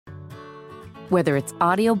Whether it's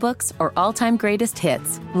audiobooks or all-time greatest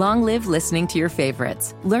hits, long live listening to your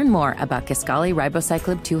favorites. Learn more about Kisqali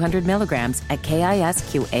Ribociclib 200 milligrams at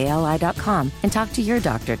KISQALI.com and talk to your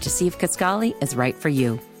doctor to see if Kisqali is right for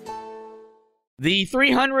you. The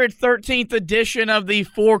 313th edition of the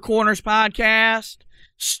Four Corners podcast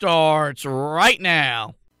starts right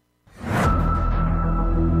now.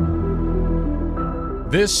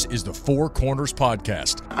 This is the Four Corners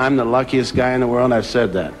Podcast. I'm the luckiest guy in the world, I've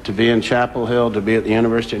said that. To be in Chapel Hill, to be at the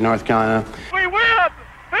University of North Carolina. We win!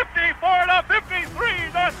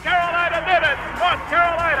 54-53, North Carolina did it! North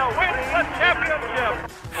Carolina wins the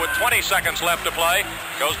championship! With 20 seconds left to play,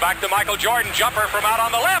 goes back to Michael Jordan, jumper from out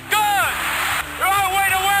on the left, good! Oh,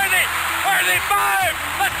 way to Worthy! Worthy 5!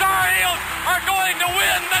 The Tar Heels are going to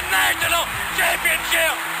win the national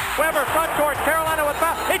championship! Weber front court, Carolina with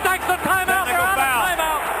foul. He takes the timeout. They're out of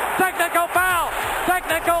timeout. Technical foul.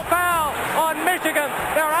 Technical foul on Michigan.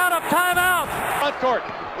 They're out of timeout. Front court.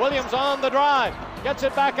 Williams on the drive. Gets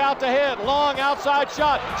it back out to hit. Long outside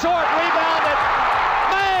shot. Short rebounded.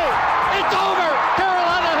 May. It's over.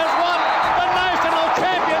 Carolina has won the national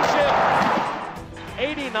championship.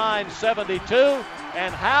 89-72.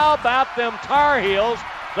 And how about them Tar Heels?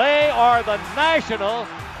 They are the national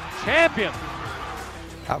champions.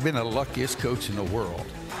 I've been the luckiest coach in the world.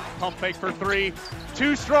 Pump fake for three.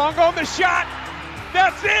 Too strong on the shot.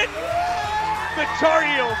 That's it. The Tar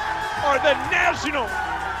Heels are the national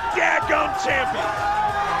daggum champions.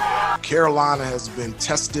 Carolina has been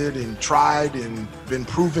tested and tried and been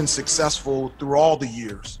proven successful through all the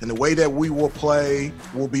years. And the way that we will play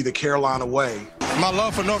will be the Carolina way. My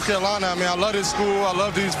love for North Carolina, I love this school, I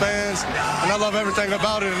love these fans, and I love everything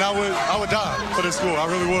about it, and I would die for this school, I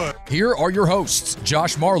really would. Here are your hosts,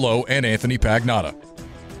 Josh Marlowe and Anthony Pagnotta.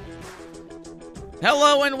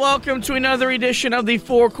 Hello and welcome to another edition of the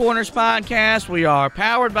Four Corners Podcast. We are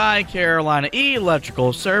powered by Carolina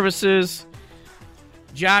Electrical Services.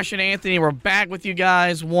 Josh and Anthony, we're back with you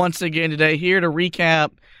guys once again today, here to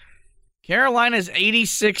recap Carolina's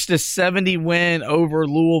 86-70 win over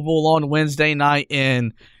Louisville on Wednesday night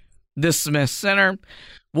in the Smith Center.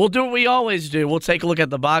 We'll do what we always do. We'll take a look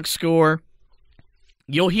at the box score.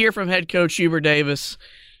 You'll hear from head coach Hubert Davis.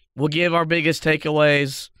 We'll give our biggest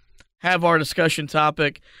takeaways, have our discussion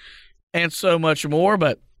topic, and so much more.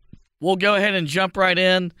 But we'll go ahead and jump right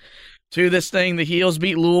in to this thing. The Heels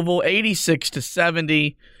beat Louisville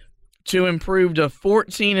 86-70 to improve to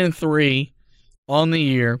 14-3 on the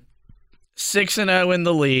year. 6-0 in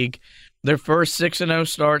the league. Their first 6-0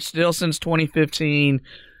 start still since 2015,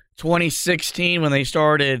 2016 when they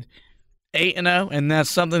started 8-0, and that's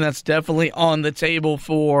something that's definitely on the table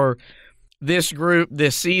for this group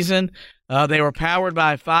this season. They were powered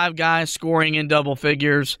by 5 guys scoring in double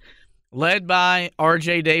figures, led by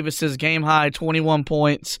R.J. Davis's game-high 21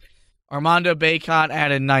 points. Armando Bacot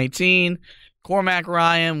added 19, Cormac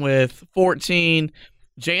Ryan with 14,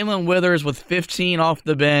 Jalen Withers with 15 off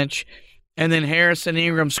the bench, and then Harrison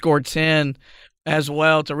Ingram scored 10 as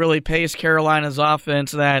well to really pace Carolina's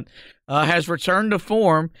offense that has returned to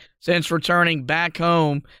form since returning back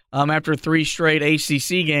home after 3 straight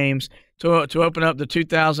ACC games to open up the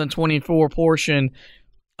 2024 portion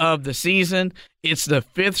of the season. It's the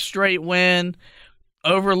 5th straight win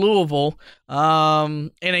over Louisville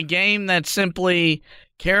in a game that simply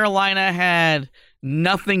Carolina had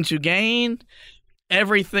nothing to gain,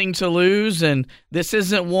 everything to lose, and this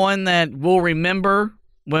isn't one that we'll remember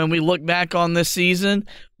when we look back on this season.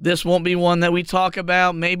 This won't be one that we talk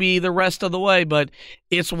about maybe the rest of the way, but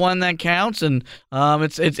it's one that counts, and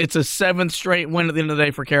it's a 7th straight win at the end of the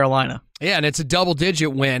day for Carolina. Yeah, and it's a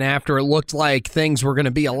double-digit win after it looked like things were going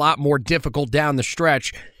to be a lot more difficult down the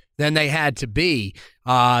stretch than they had to be.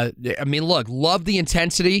 Look, love the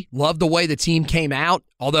intensity, love the way the team came out,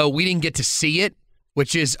 although we didn't get to see it,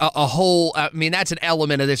 which is a whole, that's an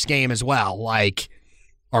element of this game as well. Like,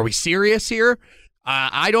 are we serious here?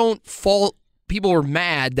 I don't fault, people were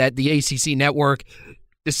mad that the ACC network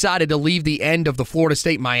decided to leave the end of the Florida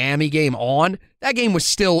State-Miami game on. That game was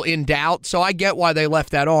still in doubt, so I get why they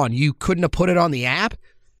left that on. You couldn't have put it on the app?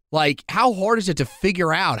 Like, how hard is it to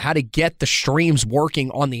figure out how to get the streams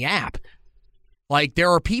working on the app? Like,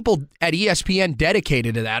 there are people at ESPN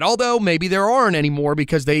dedicated to that, although maybe there aren't anymore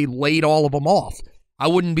because they laid all of them off. I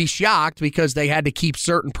wouldn't be shocked because they had to keep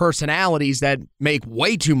certain personalities that make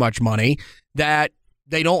way too much money that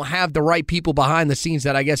they don't have the right people behind the scenes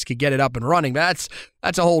that I guess could get it up and running. That's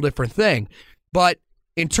a whole different thing. But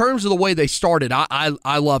in terms of the way they started,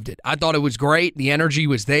 I loved it. I thought it was great. The energy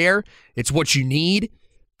was there. It's what you need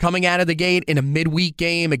coming out of the gate in a midweek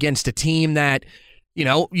game against a team that,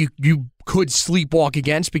 you could sleepwalk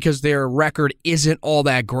against because their record isn't all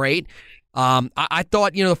that great. I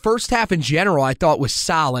thought, the first half in general, I thought was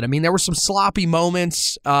solid. I mean, there were some sloppy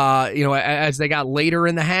moments, as they got later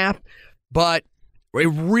in the half, but it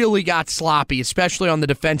really got sloppy, especially on the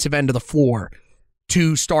defensive end of the floor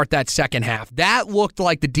to start that second half. That looked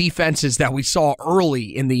like the defenses that we saw early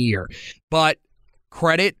in the year. But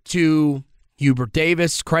credit to Hubert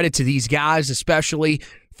Davis, credit to these guys, especially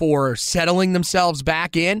for settling themselves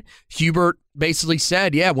back in. Hubert basically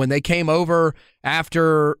said, when they came over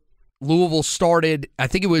after Louisville started, I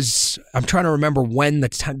think it was, I'm trying to remember when the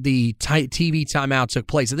TV timeout took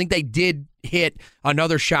place. I think they did hit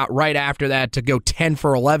another shot right after that to go 10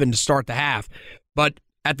 for 11 to start the half. But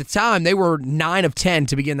at the time, they were 9 of 10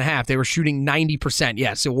 to begin the half. They were shooting 90%.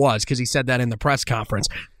 Yes, it was, because he said that in the press conference.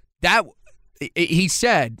 He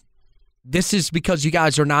said, this is because you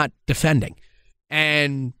guys are not defending.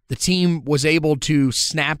 And the team was able to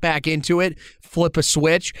snap back into it, flip a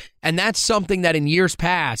switch. And that's something that in years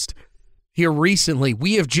past, here recently,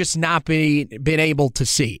 we have just not been able to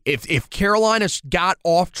see. If Carolina's got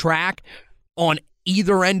off track on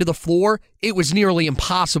either end of the floor, it was nearly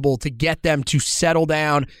impossible to get them to settle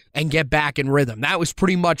down and get back in rhythm. That was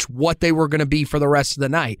pretty much what they were going to be for the rest of the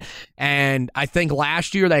night. And I think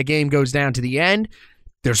last year that game goes down to the end.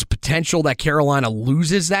 There's a potential that Carolina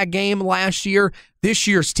loses that game last year. This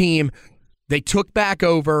year's team, they took back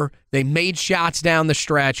over. They made shots down the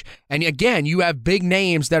stretch. And again, you have big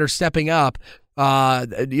names that are stepping up,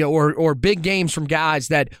 or big games from guys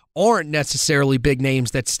that aren't necessarily big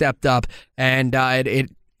names that stepped up. And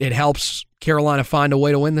it helps Carolina find a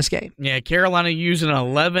way to win this game. Yeah, Carolina used an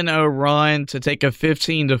 11-0 run to take a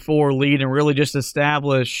 15-4 lead and really just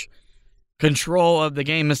establish control of the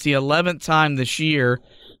game. It's the 11th time this year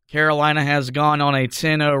Carolina has gone on a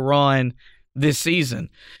 10-0 run this season.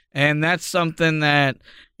 And that's something that,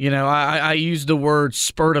 I use the word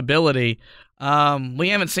spurtability. We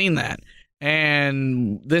haven't seen that.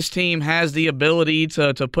 And this team has the ability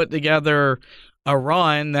to put together a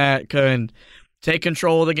run that can take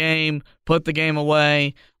control of the game, put the game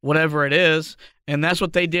away, whatever it is. And that's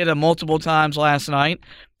what they did multiple times last night.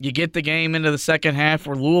 You get the game into the second half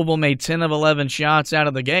where Louisville made 10 of 11 shots out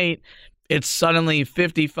of the gate. It's suddenly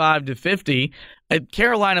 55-50.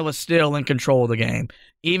 Carolina was still in control of the game.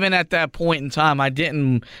 Even at that point in time, I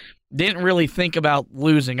didn't really think about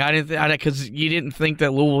losing. Because you didn't think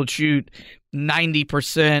that Louisville would shoot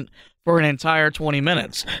 90% for an entire 20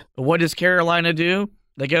 minutes. But what does Carolina do?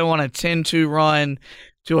 They go on a 10-2 run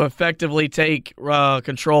to effectively take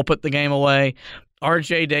control, put the game away.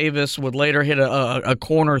 R.J. Davis would later hit a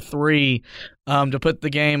corner three to put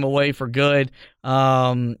the game away for good.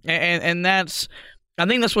 And that's, I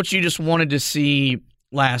think that's what you just wanted to see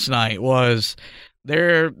last night was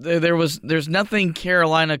there's nothing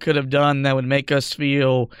Carolina could have done that would make us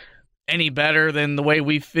feel any better than the way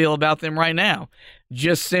we feel about them right now,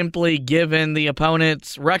 just simply given the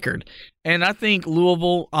opponent's record. And I think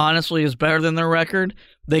Louisville, honestly, is better than their record.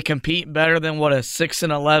 They compete better than what a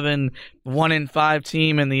 6-11, 1-5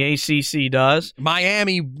 team in the ACC does.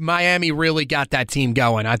 Miami really got that team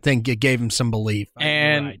going. I think it gave them some belief.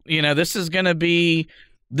 And this is going to be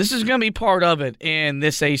part of it in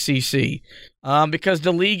this ACC because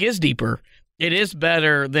the league is deeper. It is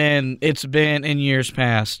better than it's been in years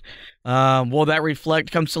past. Will that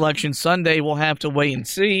reflect come Selection Sunday? We'll have to wait and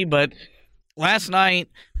see. But last night,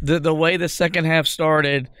 the way the second half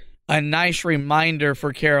started, a nice reminder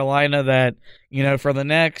for Carolina that, for the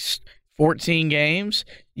next 14 games,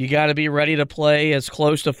 you got to be ready to play as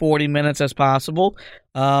close to 40 minutes as possible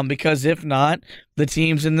because if not, the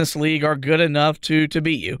teams in this league are good enough to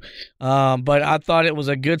beat you. But I thought it was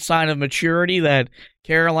a good sign of maturity that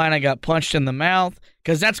Carolina got punched in the mouth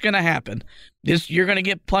because that's going to happen. You're going to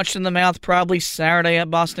get punched in the mouth probably Saturday at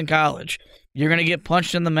Boston College. You're going to get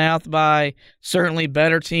punched in the mouth by certainly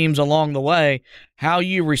better teams along the way. How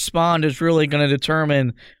you respond is really going to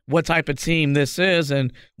determine what type of team this is,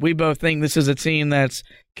 and we both think this is a team that's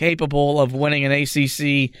capable of winning an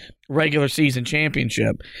ACC regular season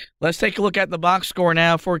championship. Let's take a look at the box score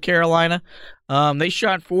now for Carolina. They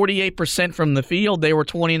shot 48% from the field. They were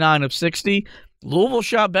 29 of 60. Louisville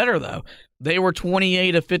shot better, though. They were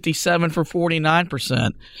 28 of 57 for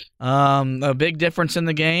 49%. A big difference in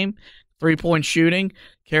the game. 3-point shooting.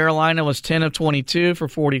 Carolina was 10 of 22 for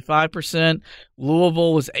 45%.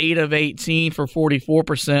 Louisville was 8 of 18 for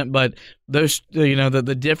 44%. But those,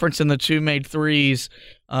 the difference in the two made threes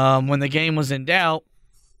when the game was in doubt,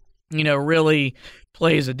 really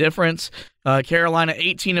plays a difference. Carolina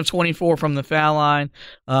 18 of 24 from the foul line.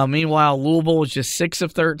 Meanwhile, Louisville was just 6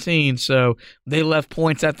 of 13, so they left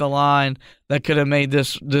points at the line that could have made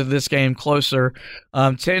this game closer.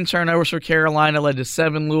 10 turnovers for Carolina led to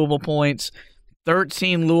 7 Louisville points.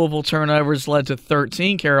 13 Louisville turnovers led to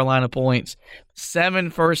 13 Carolina points. 7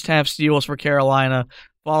 first-half steals for Carolina,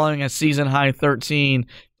 following a season-high 13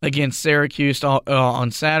 against Syracuse on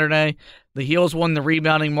Saturday. The Heels won the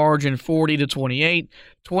rebounding margin 40-28,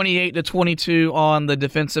 28-22 on the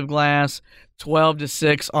defensive glass,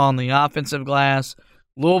 12-6 on the offensive glass.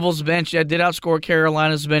 Louisville's bench did outscore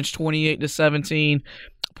Carolina's bench 28-17.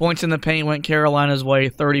 Points in the paint went Carolina's way,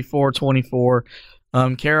 34-24.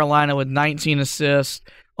 Carolina with 19 assists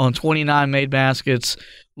on 29 made baskets.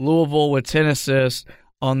 Louisville with 10 assists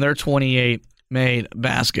on their 28 made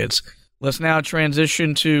baskets. Let's now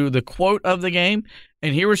transition to the quote of the game.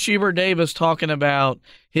 And here was Hubert Davis talking about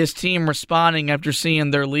his team responding after seeing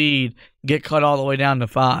their lead get cut all the way down to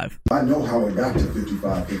 5. I know how it got to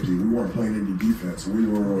 55-50. We weren't playing any defense. We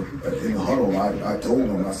were in the huddle. I told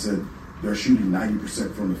them, I said, they're shooting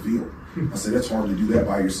 90% from the field. I said, it's hard to do that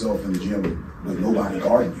by yourself in the gym with nobody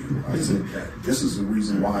guarding you. I said, this is the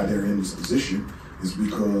reason why they're in this position, is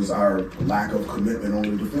because our lack of commitment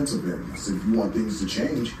on the defensive end. I said, if you want things to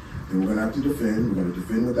change, then we're going to have to defend. We're going to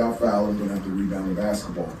defend without fouling. We're going to have to rebound the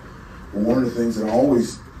basketball. But one of the things that I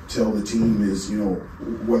always tell the team is,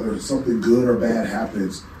 whether something good or bad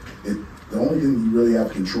happens, the only thing you really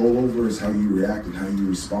have control over is how you react and how you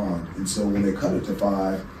respond. And so when they cut it to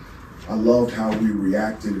 5, I loved how we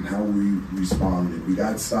reacted and how we responded. We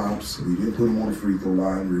got stops. We didn't put them on the free throw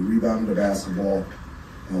line. We rebounded the basketball.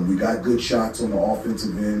 We got good shots on the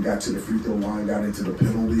offensive end, got to the free throw line, got into the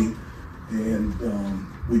penalty, and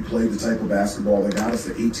we played the type of basketball that got us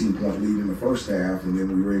the 18-point lead in the first half, and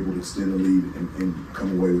then we were able to extend the lead and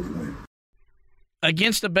come away with the win.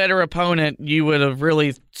 Against a better opponent, you would have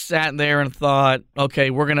really sat there and thought, okay,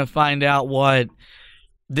 we're going to find out what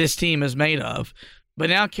this team is made of. But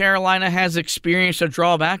now Carolina has experience to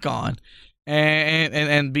draw back on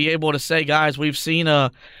and be able to say, guys, we've seen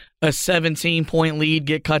a 17-point lead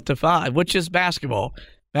get cut to 5, which is basketball.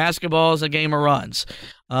 Basketball is a game of runs.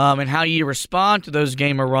 And how you respond to those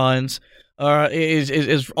game of runs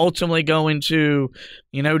is ultimately going to,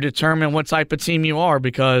 determine what type of team you are,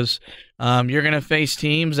 because you're going to face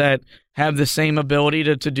teams that have the same ability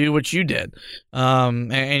to do what you did.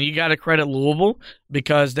 And you got to credit Louisville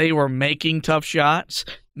because they were making tough shots,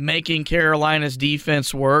 making Carolina's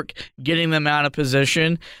defense work, getting them out of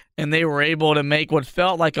position, and they were able to make what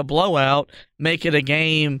felt like a blowout, make it a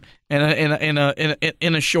game in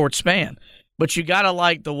a short span. But you got to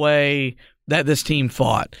like the way that this team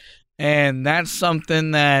fought. And that's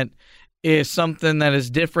something that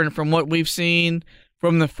is different from what we've seen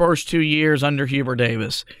from the first 2 years under Hubert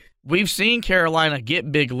Davis. We've seen Carolina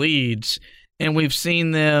get big leads, and we've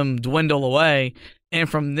seen them dwindle away. And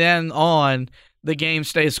from then on, the game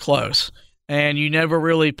stays close. And you never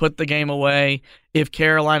really put the game away. If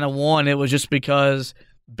Carolina won, it was just because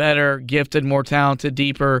better, gifted, more talented,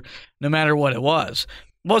 deeper, no matter what it was.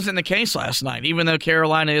 Wasn't the case last night. Even though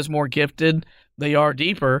Carolina is more gifted, they are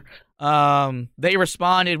deeper. They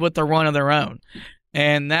responded with a run of their own.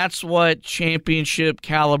 And that's what championship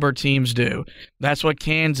caliber teams do. That's what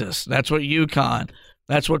Kansas, that's what UConn,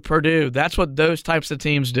 that's what Purdue, that's what those types of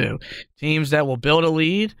teams do. Teams that will build a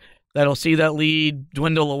lead, that'll see that lead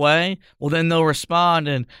dwindle away, well, then they'll respond.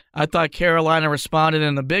 And I thought Carolina responded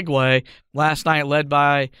in a big way last night, led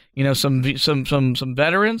by some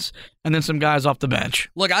veterans and then some guys off the bench.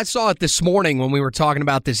 Look, I saw it this morning when we were talking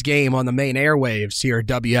about this game on the main airwaves here at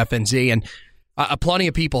WFNZ, and plenty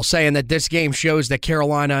of people saying that this game shows that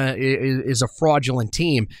Carolina is a fraudulent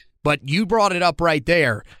team. But you brought it up right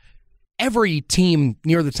there. Every team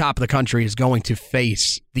near the top of the country is going to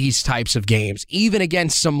face these types of games, even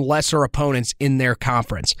against some lesser opponents in their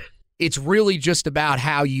conference. It's really just about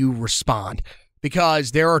how you respond,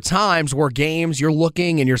 because there are times where games you're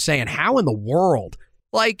looking and you're saying, how in the world?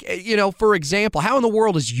 Like, for example, how in the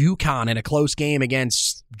world is UConn in a close game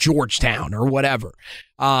against Georgetown or whatever?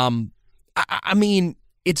 I mean,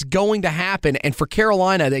 it's going to happen. And for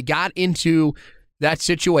Carolina, they got into that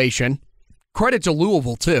situation. Credit to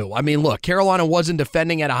Louisville, too. I mean, look, Carolina wasn't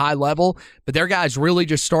defending at a high level, but their guys really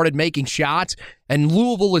just started making shots. And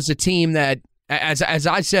Louisville is a team that, as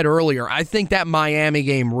I said earlier, I think that Miami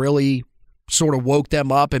game really sort of woke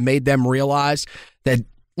them up and made them realize that,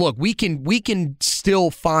 look, we can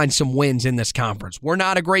still find some wins in this conference. We're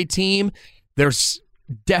not a great team. There's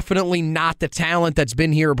definitely not the talent that's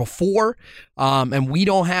been here before, and we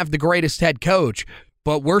don't have the greatest head coach,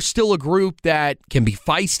 but we're still a group that can be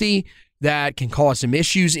feisty. that can cause some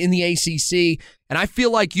issues in the ACC. And I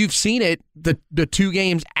feel like you've seen it the 2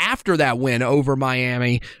 games after that win over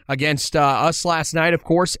Miami against us last night, of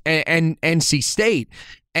course, and NC State.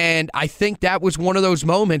 And I think that was one of those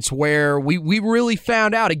moments where we really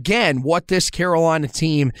found out, again, what this Carolina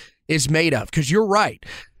team is made of. Because you're right.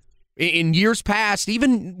 In years past,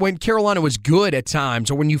 even when Carolina was good at times,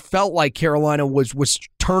 or when you felt like Carolina was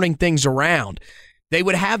turning things around, they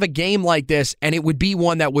would have a game like this, and it would be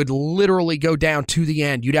one that would literally go down to the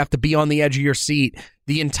end. You'd have to be on the edge of your seat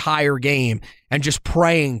the entire game and just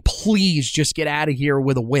praying, please just get out of here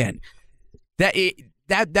with a win.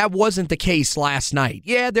 That wasn't the case last night.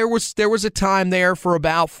 Yeah, there was a time there for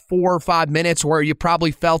about 4 or 5 minutes where you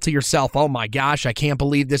probably felt to yourself, oh my gosh, I can't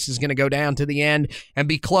believe this is going to go down to the end and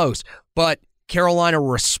be close. But Carolina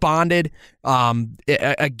responded.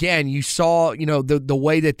 Again, you saw, the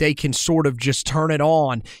way that they can sort of just turn it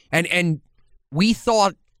on. And we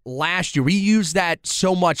thought last year, we used that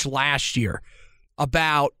so much last year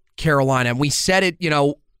about Carolina. And we said it,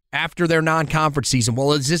 after their non-conference season.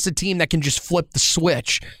 Well, is this a team that can just flip the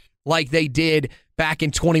switch like they did back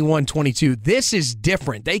in 21-22? This is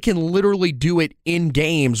different. They can literally do it in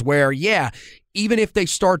games where, even if they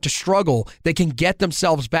start to struggle, they can get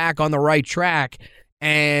themselves back on the right track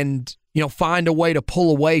and, find a way to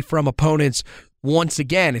pull away from opponents once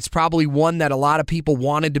again. It's probably one that a lot of people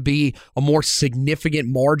wanted to be a more significant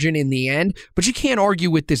margin in the end, but you can't argue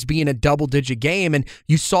with this being a double-digit game, and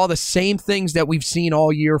you saw the same things that we've seen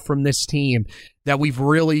all year from this team that we've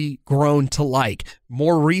really grown to like.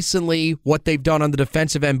 More recently, what they've done on the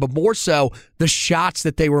defensive end, but more so the shots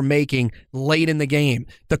that they were making late in the game,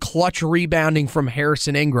 the clutch rebounding from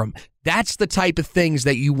Harrison Ingram. That's the type of things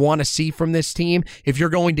that you want to see from this team if you're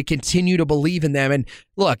going to continue to believe in them. And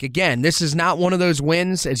look, again, this is not one of those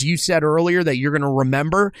wins, as you said earlier, that you're going to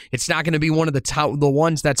remember. It's not going to be one of the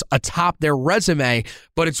ones that's atop their resume,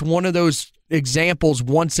 but it's one of those examples,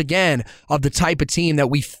 once again, of the type of team that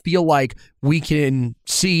we feel like we can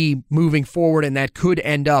see moving forward and that could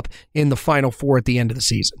end up in the Final Four at the end of the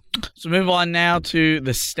season. So move on now to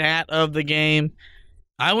the stat of the game.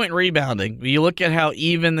 I went rebounding. You look at how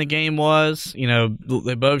even the game was.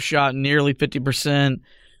 They both shot nearly 50%.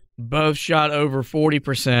 Both shot over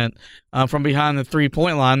 40% from behind the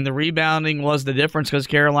three-point line. The rebounding was the difference because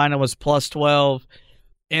Carolina was plus 12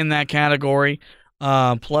 in that category,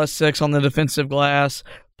 plus 6 on the defensive glass,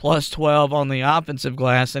 plus 12 on the offensive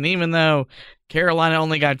glass. And even though Carolina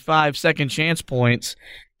only got 5 second chance points,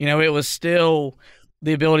 it was still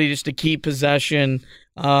the ability just to keep possession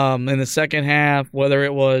in the second half, whether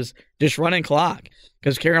it was just running clock,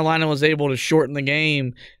 because Carolina was able to shorten the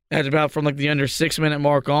game at about from the under 6 minute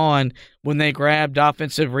mark on when they grabbed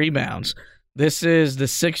offensive rebounds. This is the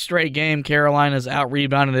 6th straight game Carolina's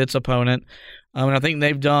out-rebounded its opponent. And I think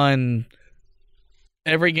they've done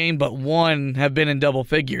every game but one have been in double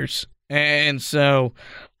figures. And so,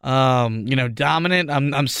 dominant,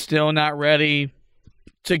 I'm still not ready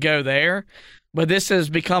to go there. But this has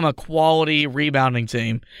become a quality rebounding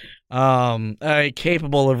team, a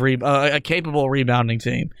capable rebounding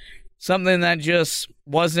team, something that just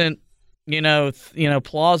wasn't,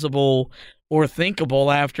 plausible or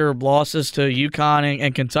thinkable after losses to UConn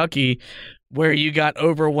and Kentucky, where you got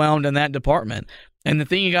overwhelmed in that department. And the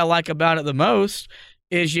thing you got to like about it the most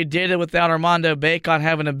is you did it without Armando Bacot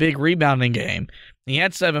having a big rebounding game. He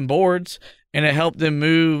had 7 boards, and it helped them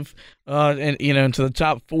move into the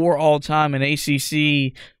top 4 all-time in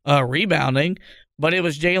ACC rebounding. But it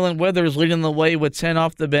was Jalen Withers leading the way with 10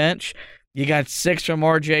 off the bench. You got 6 from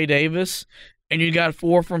R.J. Davis, and you got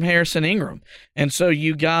 4 from Harrison Ingram. And so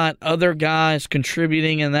you got other guys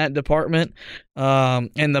contributing in that department,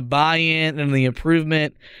 and the buy-in and the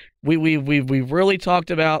improvement. We've really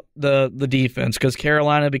talked about the defense, because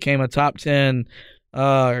Carolina became a top 10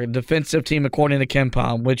 defensive team according to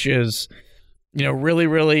KenPom, which is really,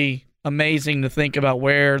 really amazing to think about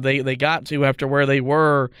where they got to after where they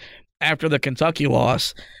were after the Kentucky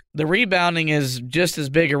loss. The rebounding is just as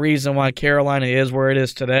big a reason why Carolina is where it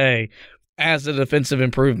is today as the defensive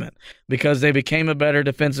improvement, because they became a better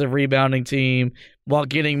defensive rebounding team while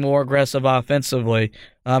getting more aggressive offensively.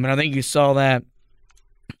 And I think you saw that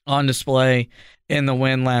on display in the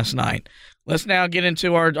win last night. Let's now get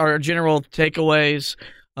into our general takeaways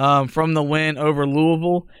from the win over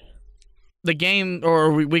Louisville. The game,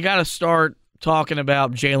 or we got to start talking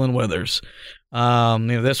about Jalen Withers.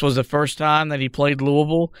 This was the first time that he played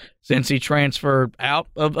Louisville since he transferred out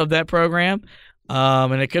of that program.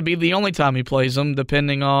 And it could be the only time he plays them,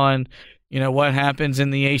 depending on, what happens in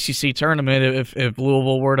the ACC tournament if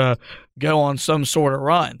Louisville were to go on some sort of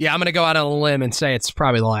run. Yeah, I'm going to go out on a limb and say it's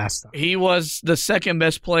probably the last time. He was the second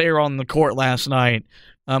best player on the court last night,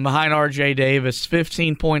 behind R.J. Davis.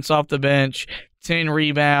 15 points off the bench, 10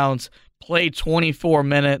 rebounds, played 24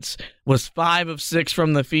 minutes, was 5 of 6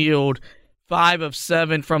 from the field, 5 of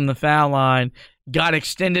 7 from the foul line, got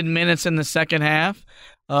extended minutes in the second half,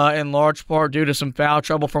 in large part due to some foul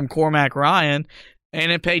trouble from Cormac Ryan,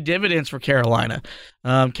 and it paid dividends for Carolina.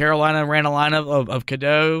 Carolina ran a lineup of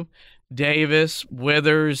Cadeau, Davis,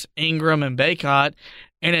 Withers, Ingram, and Baycott,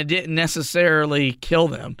 and it didn't necessarily kill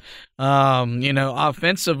them.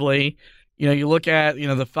 Offensively, you look at,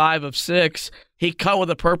 the 5 of 6, he cut with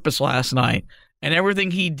a purpose last night, and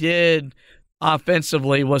everything he did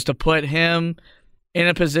offensively was to put him in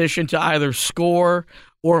a position to either score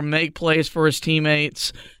or make plays for his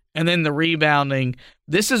teammates. And then the rebounding.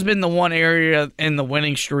 This has been the one area in the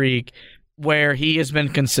winning streak where he has been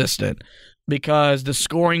consistent because the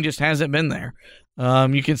scoring just hasn't been there.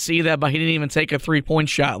 You can see that, but he didn't even take a 3-point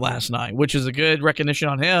shot last night, which is a good recognition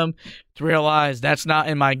on him to realize that's not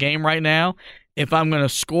in my game right now. If I'm going to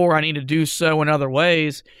score, I need to do so in other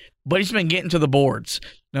ways. But he's been getting to the boards.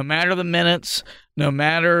 No matter the minutes, no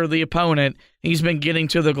matter the opponent, he's been getting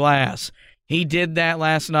to the glass. He did that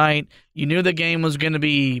last night. You knew the game was going to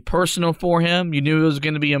be personal for him. You knew it was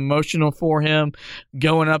going to be emotional for him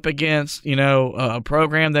going up against, a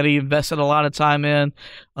program that he invested a lot of time in,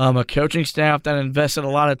 a coaching staff that invested a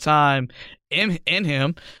lot of time in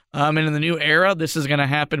him. And in the new era, this is going to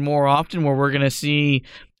happen more often where we're going to see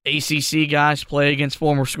ACC guys play against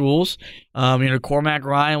former schools. Cormac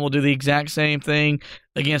Ryan will do the exact same thing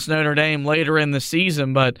against Notre Dame later in the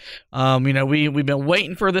season. But, we've been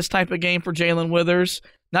waiting for this type of game for Jalen Withers.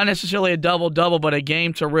 Not necessarily a double-double, but a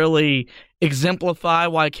game to really exemplify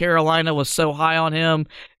why Carolina was so high on him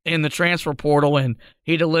in the transfer portal, and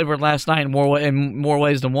he delivered last night in more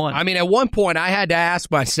ways than one. I mean, at one point, I had to ask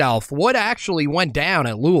myself, what actually went down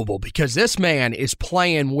at Louisville? Because this man is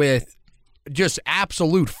playing with just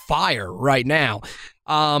absolute fire right now.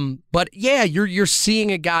 But yeah, you're seeing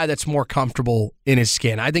a guy that's more comfortable in his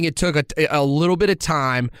skin. I think it took a little bit of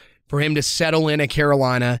time for him to settle in at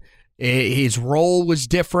Carolina. His role was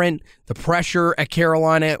different. The pressure at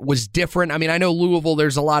Carolina was different. I mean, I know Louisville,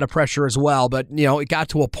 there's a lot of pressure as well, but, it got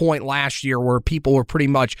to a point last year where people were pretty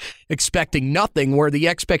much expecting nothing, where the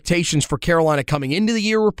expectations for Carolina coming into the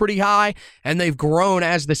year were pretty high, and they've grown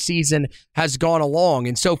as the season has gone along.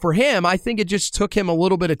 And so for him, I think it just took him a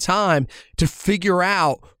little bit of time to figure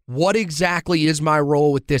out what exactly is my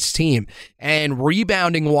role with this team. And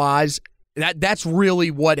rebounding-wise, that's really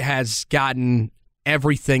what has gotten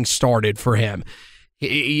everything started for him.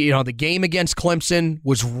 The game against Clemson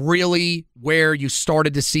was really where you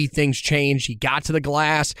started to see things change. He got to the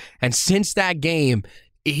glass, and since that game,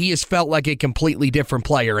 he has felt like a completely different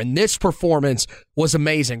player. And this performance was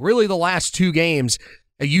amazing. Really, the last 2 games,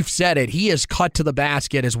 you've said it, he has cut to the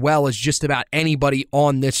basket as well as just about anybody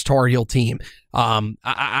on this Tar Heel team.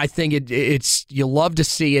 I think it's you love to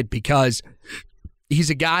see it because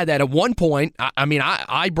he's a guy that at one point,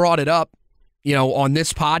 I brought it up, on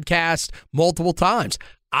this podcast multiple times.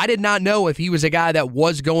 I did not know if he was a guy that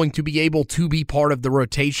was going to be able to be part of the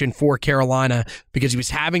rotation for Carolina because he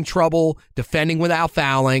was having trouble defending without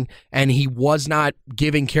fouling, and he was not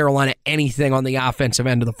giving Carolina anything on the offensive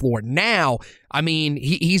end of the floor. Now,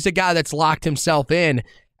 he's a guy that's locked himself in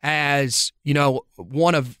as,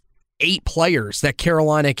 one of 8 players that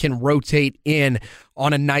Carolina can rotate in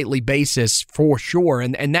on a nightly basis for sure,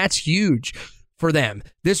 and that's huge for them.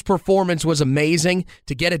 This performance was amazing.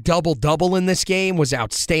 To get a double-double in this game was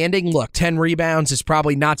outstanding. Look, 10 rebounds is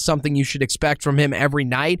probably not something you should expect from him every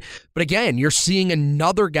night. But again, you're seeing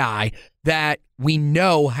another guy that we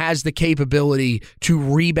know has the capability to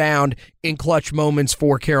rebound in clutch moments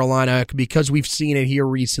for Carolina because we've seen it here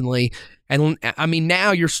recently. And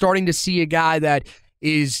now you're starting to see a guy that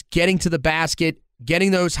is getting to the basket, getting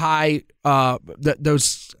those high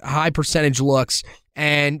percentage looks,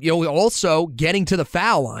 and also getting to the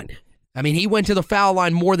foul line. He went to the foul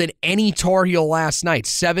line more than any Tar Heel last night.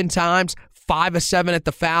 7 times, 5 of 7 at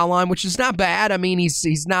the foul line, which is not bad.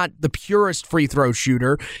 He's not the purest free throw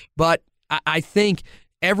shooter, but I think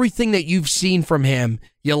everything that you've seen from him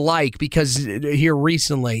you like because here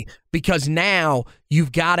recently, because now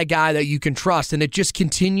you've got a guy that you can trust, and it just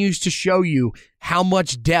continues to show you how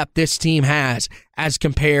much depth this team has as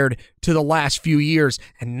compared to the last few years,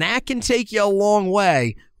 and that can take you a long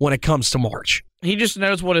way when it comes to March. He just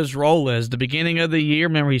knows what his role is. The beginning of the year,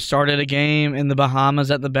 remember he started a game in the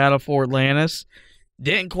Bahamas at the Battle for Atlantis.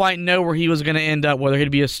 Didn't quite know where he was going to end up, whether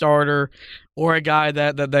he'd be a starter or a guy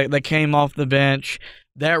that came off the bench.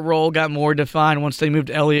 That role got more defined once they moved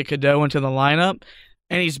Elliot Cadeau into the lineup,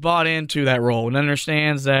 and he's bought into that role and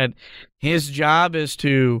understands that his job is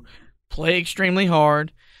to play extremely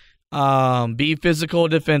hard, be physical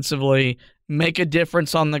defensively, make a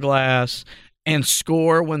difference on the glass, and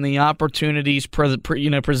score when the opportunities present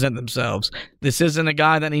themselves. This isn't a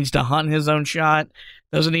guy that needs to hunt his own shot,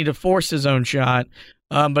 doesn't need to force his own shot,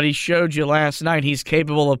 but he showed you last night he's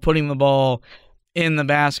capable of putting the ball in the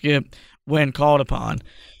basket when called upon.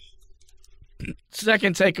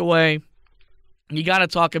 Second takeaway, you got to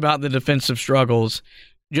talk about the defensive struggles,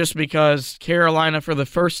 just because Carolina, for the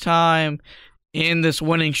first time in this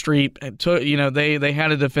winning streak, they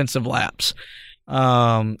had a defensive lapse,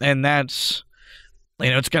 and that's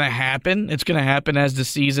it's going to happen. It's going to happen as the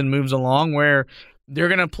season moves along, where they're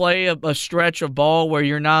going to play a stretch of ball where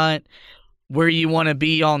you're not where you want to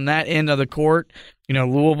be on that end of the court.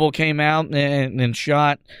 Louisville came out and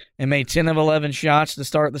shot and made 10 of 11 shots to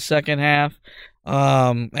start the second half,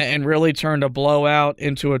 and really turned a blowout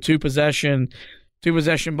into a two-possession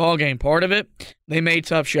ball game. Part of it, they made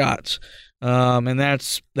tough shots, and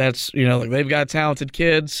that's they've got talented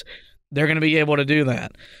kids. They're going to be able to do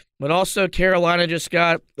that. But also, Carolina just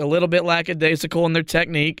got a little bit lackadaisical in their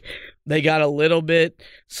technique. They got a little bit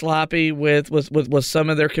sloppy with some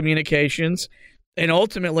of their communications. And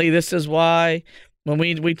ultimately, this is why when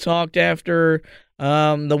we talked after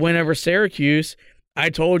the win over Syracuse,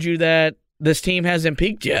 I told you that this team hasn't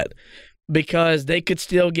peaked yet, because they could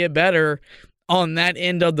still get better on that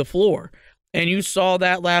end of the floor. And you saw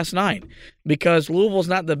that last night, because Louisville's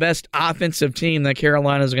not the best offensive team that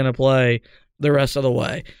Carolina's going to play the rest of the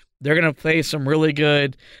way. They're going to play some really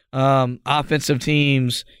good offensive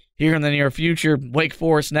teams here in the near future. Wake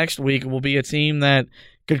Forest next week will be a team that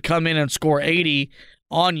could come in and score 80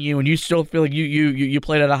 on you, and you still feel like you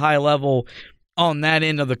played at a high level on that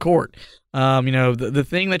end of the court. The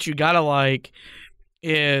thing that you got to like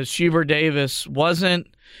is Schubert Davis wasn't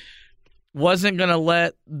going to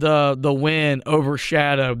let the win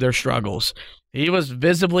overshadow their struggles. He was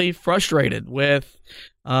visibly frustrated with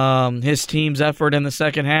his team's effort in the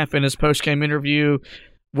second half in his post-game interview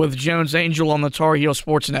with Jones Angell on the Tar Heel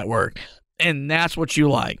Sports Network. And that's what you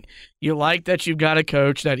like. You like that you've got a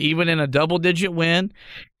coach that even in a double-digit win,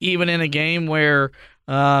 even in a game where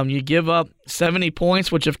you give up 70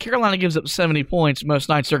 points, which if Carolina gives up 70 points, most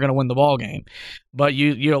nights they're going to win the ball game. But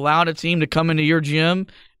you allowed a team to come into your gym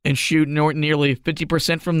and shoot nearly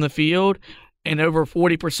 50% from the field and over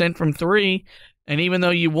 40% from three. And even though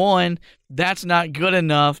you won, that's not good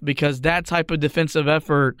enough, because that type of defensive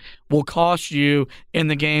effort will cost you in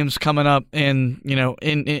the games coming up in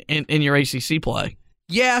your ACC play.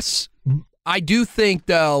 Yes, I do think,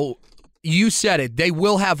 though, you said it, they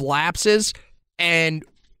will have lapses, and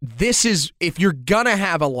this is, if you're going to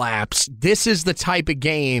have a lapse, this is the type of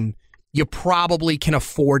game you probably can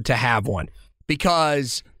afford to have one,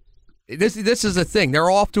 because this is the thing.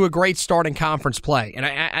 They're off to a great start in conference play, and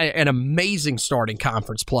an amazing start in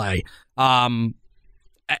conference play. I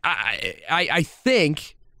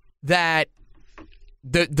think that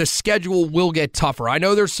the schedule will get tougher. I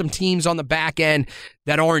know there's some teams on the back end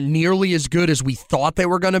that aren't nearly as good as we thought they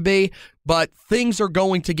were going to be, but things are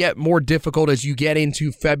going to get more difficult as you get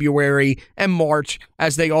into February and March,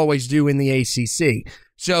 as they always do in the ACC.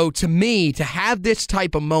 So to me, to have this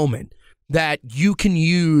type of moment that you can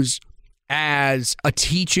use as a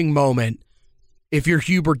teaching moment, if you're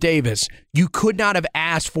Hubert Davis, you could not have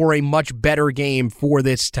asked for a much better game for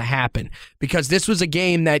this to happen, because this was a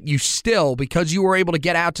game that you still, because you were able to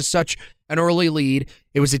get out to such an early lead,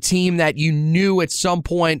 it was a team that you knew at some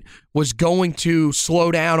point was going to slow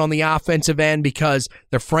down on the offensive end, because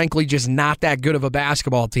they're frankly just not that good of a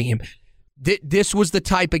basketball team. This was the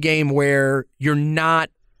type of game where you're not,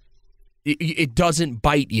 it doesn't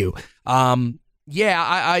bite you. Yeah,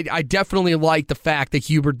 I definitely like the fact that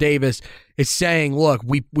Hubert Davis is saying, look,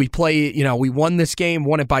 we play, we won this game,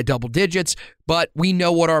 won it by double digits, but we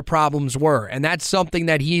know what our problems were. And that's something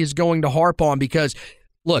that he is going to harp on, because,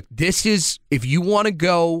 look, this is, if you want to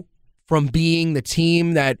go from being the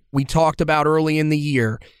team that we talked about early in the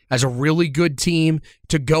year as a really good team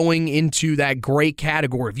to going into that great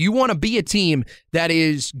category, if you want to be a team that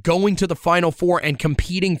is going to the Final Four and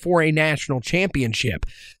competing for a national championship,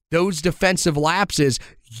 those defensive lapses,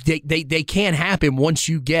 they can't happen once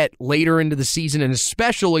you get later into the season, and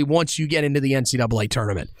especially once you get into the NCAA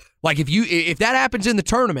tournament. Like, if that happens in the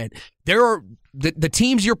tournament, the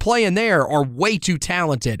teams you're playing there are way too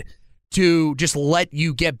talented to just let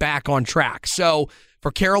you get back on track. So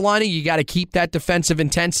for Carolina, you got to keep that defensive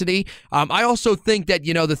intensity. I also think that,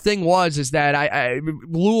 the thing is that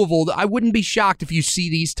Louisville, I wouldn't be shocked if you see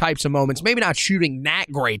these types of moments, maybe not shooting that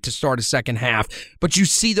great to start a second half, but you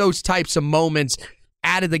see those types of moments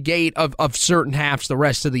out of the gate of certain halves the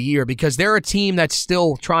rest of the year, because they're a team that's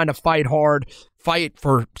still trying to fight hard, fight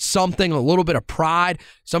for something, a little bit of pride.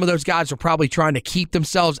 Some of those guys are probably trying to keep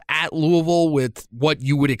themselves at Louisville with what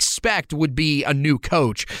you would expect would be a new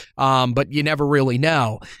coach, but you never really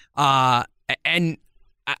know. And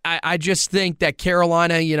I just think that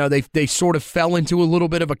Carolina, they sort of fell into a little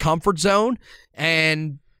bit of a comfort zone,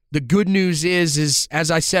 and the good news is,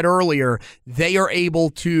 as I said earlier, they are able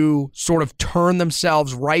to sort of turn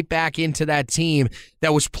themselves right back into that team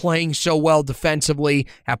that was playing so well defensively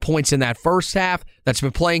at points in that first half, that's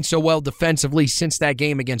been playing so well defensively since that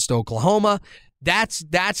game against Oklahoma. That's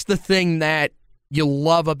the thing that you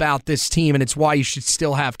love about this team, and it's why you should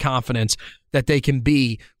still have confidence that they can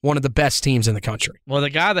be one of the best teams in the country. Well, the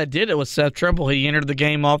guy that did it was Seth Trimble. He entered the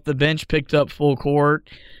game off the bench, picked up full court,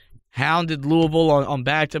 hounded Louisville on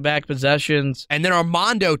back-to-back possessions. And then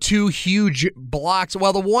Armando, 2 huge blocks.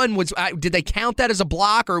 Well, the one was, did they count that as a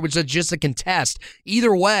block, or was it just a contest?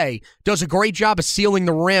 Either way, does a great job of sealing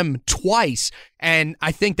the rim twice. And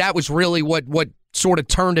I think that was really what sort of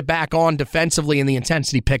turned it back on defensively, and the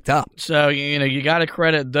intensity picked up. So, you got to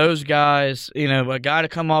credit those guys. A guy to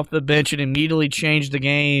come off the bench and immediately change the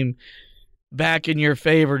game back in your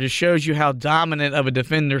favor just shows you how dominant of a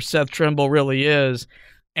defender Seth Trimble really is.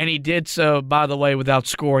 And he did so, by the way, without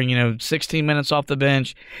scoring. 16 minutes off the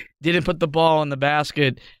bench, didn't put the ball in the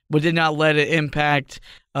basket, but did not let it impact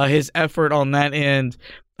his effort on that end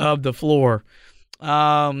of the floor.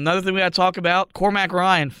 Another thing we got to talk about, Cormac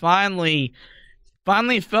Ryan finally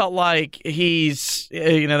felt like he's,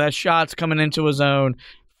 that shot's coming into his own.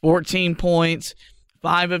 14 points,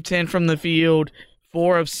 5 of 10 from the field,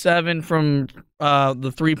 4 of 7 from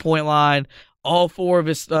the three-point line. All 4 of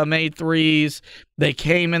his made threes. They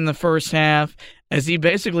came in the first half as he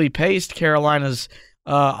basically paced Carolina's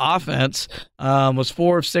offense. Was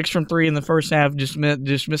 4 of 6 from 3 in the first half. Just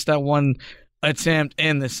missed that one attempt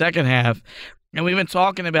in the second half. And we've been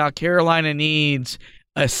talking about Carolina needs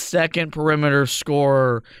a second perimeter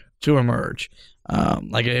scorer to emerge.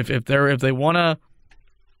 If they want to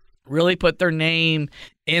really put their name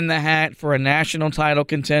in the hat for a national title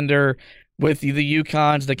contender with the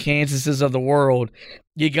UConns, the Kansases of the world,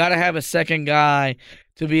 you got to have a second guy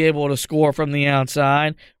to be able to score from the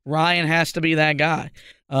outside. Ryan has to be that guy.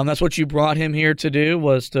 That's what you brought him here to do,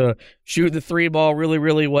 was to shoot the 3 ball really,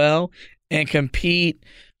 really well and compete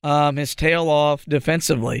his tail off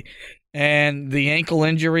defensively. And the ankle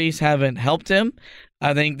injuries haven't helped him.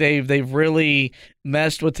 I think they've really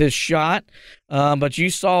messed with his shot. But you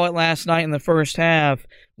saw it last night in the first half.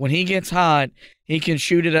 When he gets hot, he can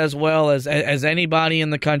shoot it as well as anybody in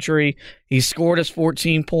the country. He scored his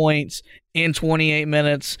 14 points in 28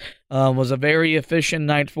 minutes. Was a very efficient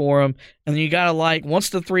night for him. And you got to once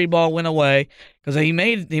the 3 ball went away, because he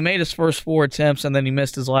made his first 4 attempts and then he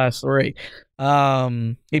missed his last 3.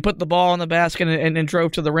 He put the ball in the basket and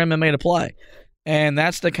drove to the rim and made a play. And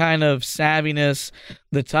that's the kind of savviness,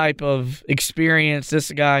 the type of experience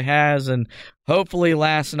this guy has. And hopefully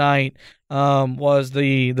last night was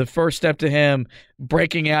the first step to him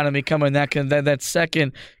breaking out and becoming that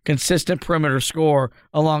second consistent perimeter scorer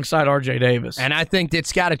alongside R.J. Davis. And I think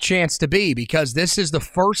it's got a chance to be, because this is the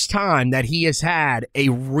first time that he has had a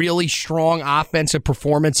really strong offensive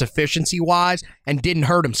performance efficiency-wise and didn't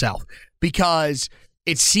hurt himself. Because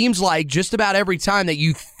it seems like just about every time that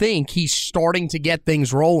you think he's starting to get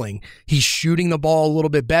things rolling, he's shooting the ball a little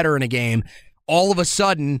bit better in a game, all of a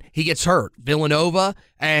sudden he gets hurt. Villanova,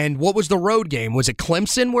 and what was the road game? Was it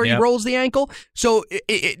Clemson where he rolls the ankle? So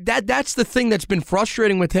that's the thing that's been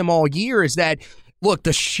frustrating with him all year, is that, look,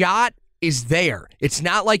 the shot is there. It's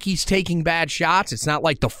not like he's taking bad shots. It's not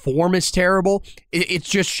like the form is terrible. It's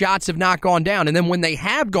just shots have not gone down. And then when they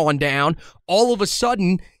have gone down, all of a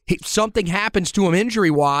sudden something happens to him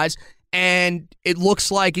injury-wise, and it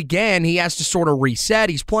looks like, again, he has to sort of reset.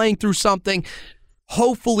 He's playing through something.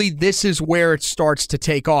 Hopefully this is where it starts to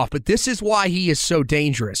take off. But this is why he is so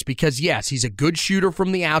dangerous, because, yes, he's a good shooter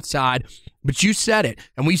from the outside, but you said it,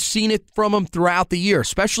 and we've seen it from him throughout the year,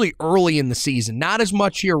 especially early in the season. Not as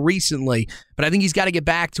much here recently, but I think he's got to get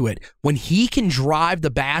back to it. When he can drive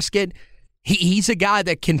the basket, he's a guy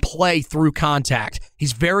that can play through contact.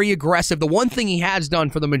 He's very aggressive. The one thing he has done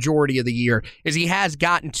for the majority of the year is he has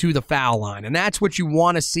gotten to the foul line, and that's what you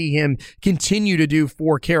want to see him continue to do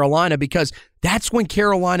for Carolina, because that's when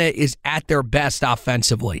Carolina is at their best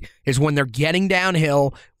offensively, is when they're getting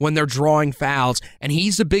downhill, when they're drawing fouls, and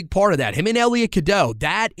he's a big part of that. Him and Elliot Cadeau,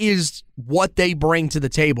 that is what they bring to the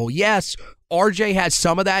table. Yes, RJ has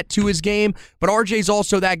some of that to his game, but RJ's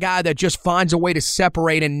also that guy that just finds a way to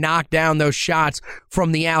separate and knock down those shots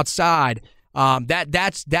from the outside.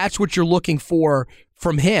 That's what you're looking for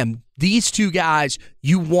from him. These two guys,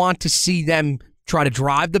 you want to see them try to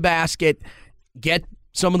drive the basket, get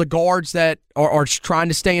some of the guards that are trying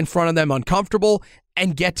to stay in front of them uncomfortable,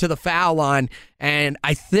 and get to the foul line. And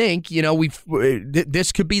I think,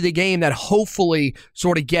 this could be the game that hopefully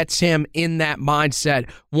sort of gets him in that mindset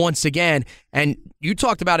once again. And you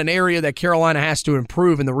talked about an area that Carolina has to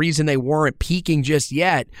improve, and the reason they weren't peaking just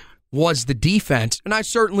yet was the defense. And I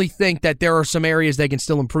certainly think that there are some areas they can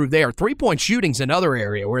still improve there. Three-point shooting's another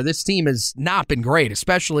area where this team has not been great,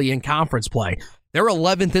 especially in conference play. They're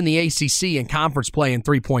 11th in the ACC in conference play in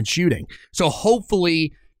three-point shooting. So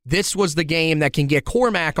hopefully this was the game that can get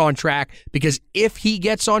Cormac on track, because if he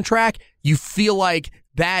gets on track, you feel like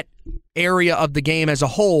that area of the game as a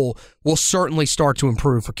whole will certainly start to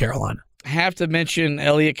improve for Carolina. I have to mention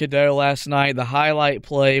Elliot Cadeau last night, the highlight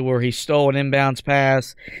play where he stole an inbounds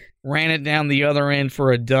pass, ran it down the other end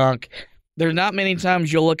for a dunk. There's not many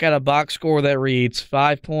times you'll look at a box score that reads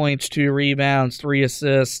 5 points, 2 rebounds, 3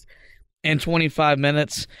 assists in 25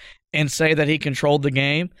 minutes and say that he controlled the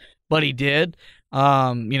game, but he did.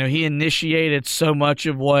 He initiated so much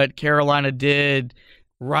of what Carolina did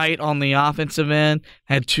right on the offensive end,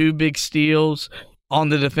 had 2 big steals. On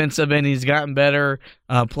the defensive end, he's gotten better,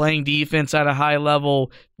 playing defense at a high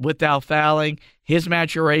level without fouling. His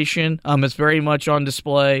maturation is very much on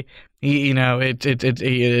display. He,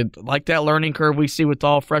 like that learning curve we see with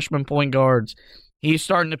all freshman point guards. He's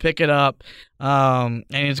starting to pick it up, and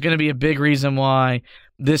it's going to be a big reason why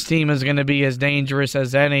this team is going to be as dangerous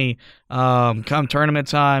as any come tournament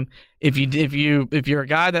time. If you're a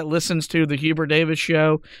guy that listens to the Hubert Davis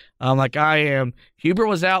show, like I am, Hubert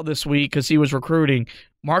was out this week because he was recruiting.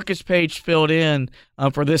 Marcus Page filled in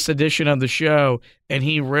for this edition of the show, and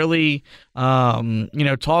he really,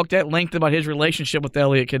 talked at length about his relationship with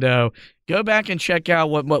Elliot Cadeau. Go back and check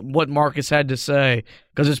out what Marcus had to say,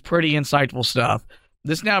 because it's pretty insightful stuff.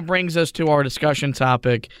 This now brings us to our discussion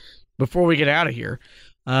topic before we get out of here.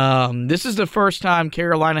 This is the first time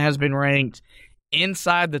Carolina has been ranked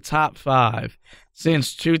inside the top 5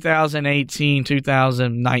 since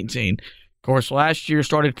 2018-2019. Of course, last year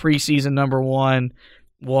started preseason number 1,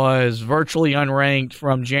 was virtually unranked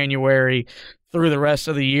from January through the rest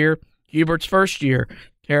of the year. Hubert's first year,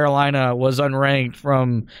 Carolina was unranked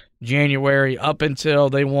from January up until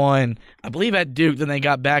they won, I believe, at Duke. Then they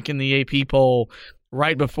got back in the AP poll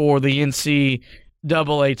right before the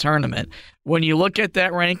NCAA tournament. When you look at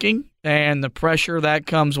that ranking and the pressure that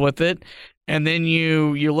comes with it, and then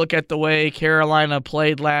you look at the way Carolina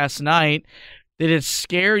played last night, did it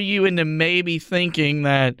scare you into maybe thinking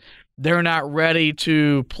that they're not ready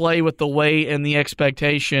to play with the weight and the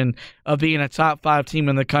expectation of being a top 5 team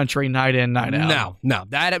in the country night in, night out? No.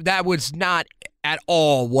 That was not at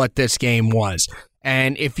all what this game was.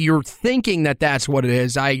 And if you're thinking that that's what it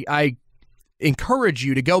is, I encourage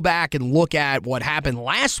you to go back and look at what happened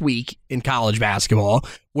last week in college basketball,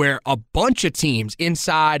 where a bunch of teams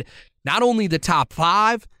inside not only the top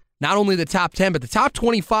 5, not only the top 10, but the top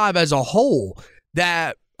 25 as a whole,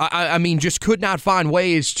 that just could not find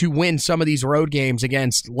ways to win some of these road games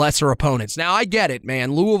against lesser opponents. Now, I get it,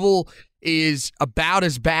 man. Louisville is about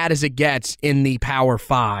as bad as it gets in the Power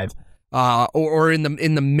 5, or in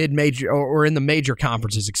the mid-major, or in the major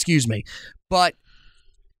conferences, excuse me. But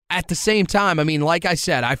at the same time, like I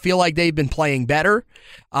said, I feel like they've been playing better.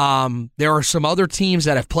 There are some other teams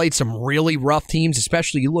that have played some really rough teams,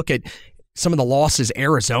 especially you look at some of the losses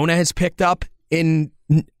Arizona has picked up in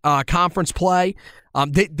conference play.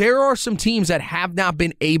 There are some teams that have not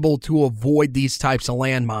been able to avoid these types of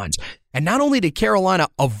landmines. And not only did Carolina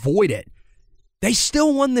avoid it, they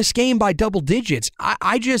still won this game by double digits.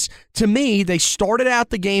 To me, they started out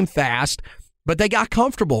the game fast, but they got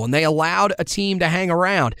comfortable and they allowed a team to hang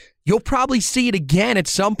around. You'll probably see it again at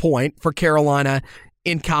some point for Carolina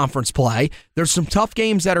in conference play. There's some tough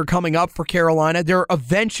games that are coming up for Carolina. They're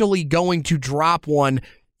eventually going to drop one,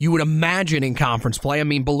 you would imagine, in conference play.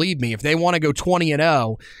 Believe me, if they want to go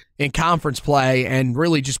 20-0 in conference play and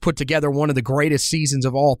really just put together one of the greatest seasons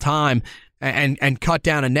of all time and cut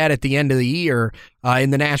down a net at the end of the year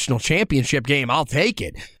in the national championship game, I'll take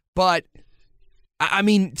it. But I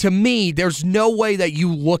mean, to me, there's no way that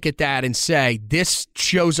you look at that and say, this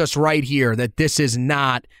shows us right here that this is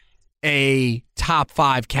not a top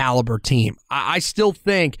 5 caliber team. I still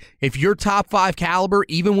think if you're top 5 caliber,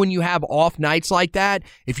 even when you have off nights like that,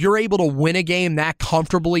 if you're able to win a game that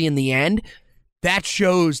comfortably in the end, that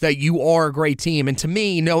shows that you are a great team. And to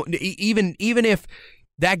me, no, even if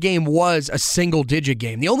that game was a single-digit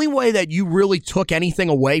game, the only way that you really took anything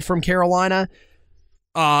away from Carolina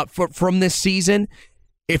from this season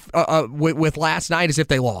with last night is if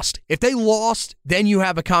they lost. If they lost, then you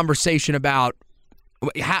have a conversation about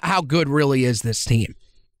how good really is this team.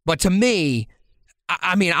 But to me,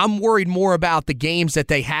 I mean, I'm worried more about the games that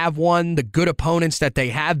they have won, the good opponents that they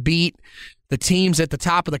have beat, the teams at the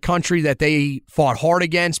top of the country that they fought hard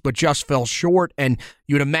against but just fell short. And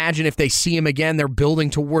you would imagine if they see them again, they're building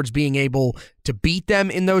towards being able to beat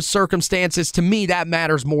them in those circumstances. To me, that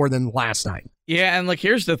matters more than last night. Yeah, and look,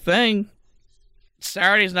 here's the thing.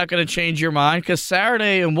 Saturday's not going to change your mind, because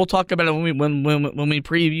Saturday, and we'll talk about it when we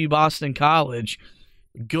preview Boston College,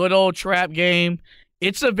 good old trap game.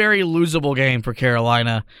 It's a very losable game for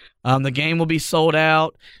Carolina. The game will be sold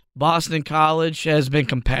out. Boston College has been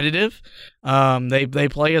competitive. They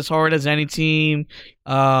play as hard as any team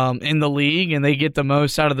in the league, and they get the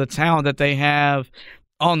most out of the talent that they have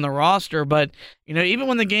on the roster. But even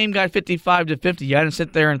when the game got 55-50, you had to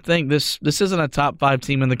sit there and think this isn't a top 5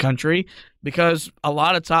 team in the country, because a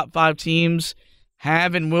lot of top 5 teams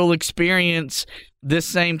have and will experience this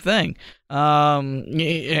same thing.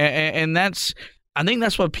 And I think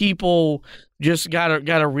that's what people just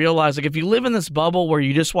gotta realize. Like, if you live in this bubble where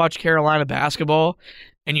you just watch Carolina basketball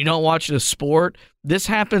and you don't watch the sport, this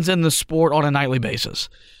happens in the sport on a nightly basis.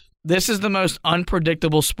 This is the most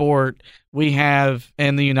unpredictable sport we have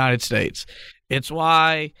in the United States. It's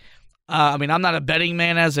why, I'm not a betting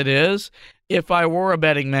man as it is. If I were a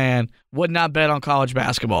betting man, would not bet on college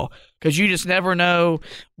basketball, because you just never know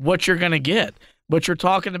what you're going to get. But you're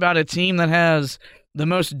talking about a team that has the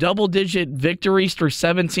most double-digit victories through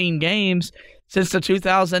 17 games since the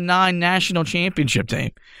 2009 national championship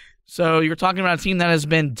team. So you're talking about a team that has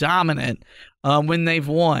been dominant when they've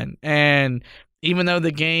won. And even though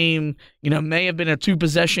the game, may have been a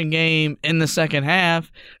 2-possession game in the second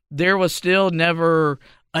half, there was still never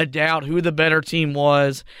a doubt who the better team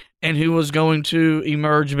was and who was going to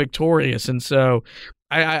emerge victorious. And so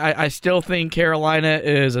I still think Carolina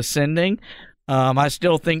is ascending. I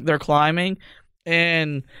still think they're climbing.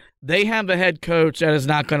 And they have a head coach that is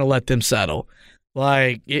not going to let them settle.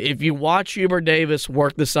 Like, if you watch Hubert Davis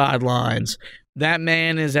work the sidelines, that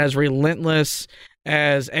man is as relentless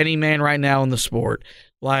as any man right now in the sport.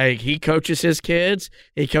 Like, he coaches his kids.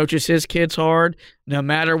 He coaches his kids hard, no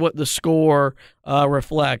matter what the score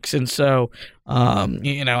reflects. And so,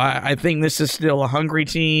 I think this is still a hungry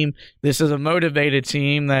team. This is a motivated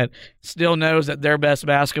team that still knows that their best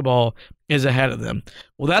basketball is ahead of them.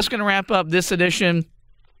 Well, that's going to wrap up this edition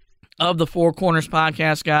of the Four Corners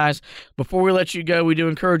Podcast, guys. Before we let you go, we do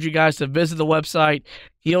encourage you guys to visit the website,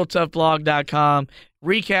 HeelToughBlog.com.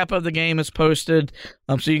 Recap of the game is posted,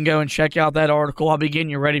 so you can go and check out that article. I'll be getting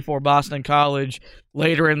you ready for Boston College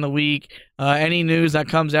later in the week. Any news that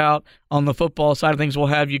comes out on the football side of things, we'll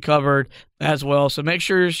have you covered as well. So make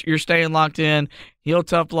sure you're staying locked in.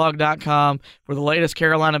 HeelToughBlog.com for the latest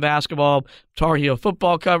Carolina basketball, Tar Heel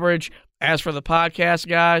football coverage. As for the podcast,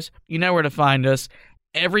 guys, you know where to find us.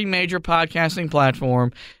 Every major podcasting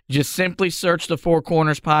platform. Just simply search the Four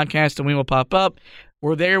Corners Podcast and we will pop up.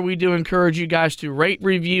 We're there. We do encourage you guys to rate,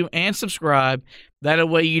 review, and subscribe. That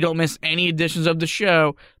way you don't miss any editions of the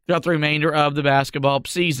show throughout the remainder of the basketball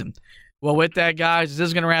season. Well, with that, guys, this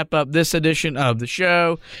is going to wrap up this edition of the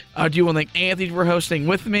show. I do want to thank Anthony for hosting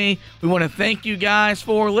with me. We want to thank you guys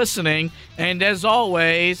for listening. And as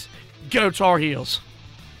always, go Tar Heels.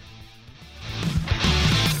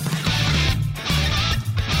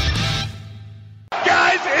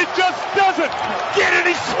 Guys, it just doesn't get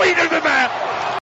any sweeter than that.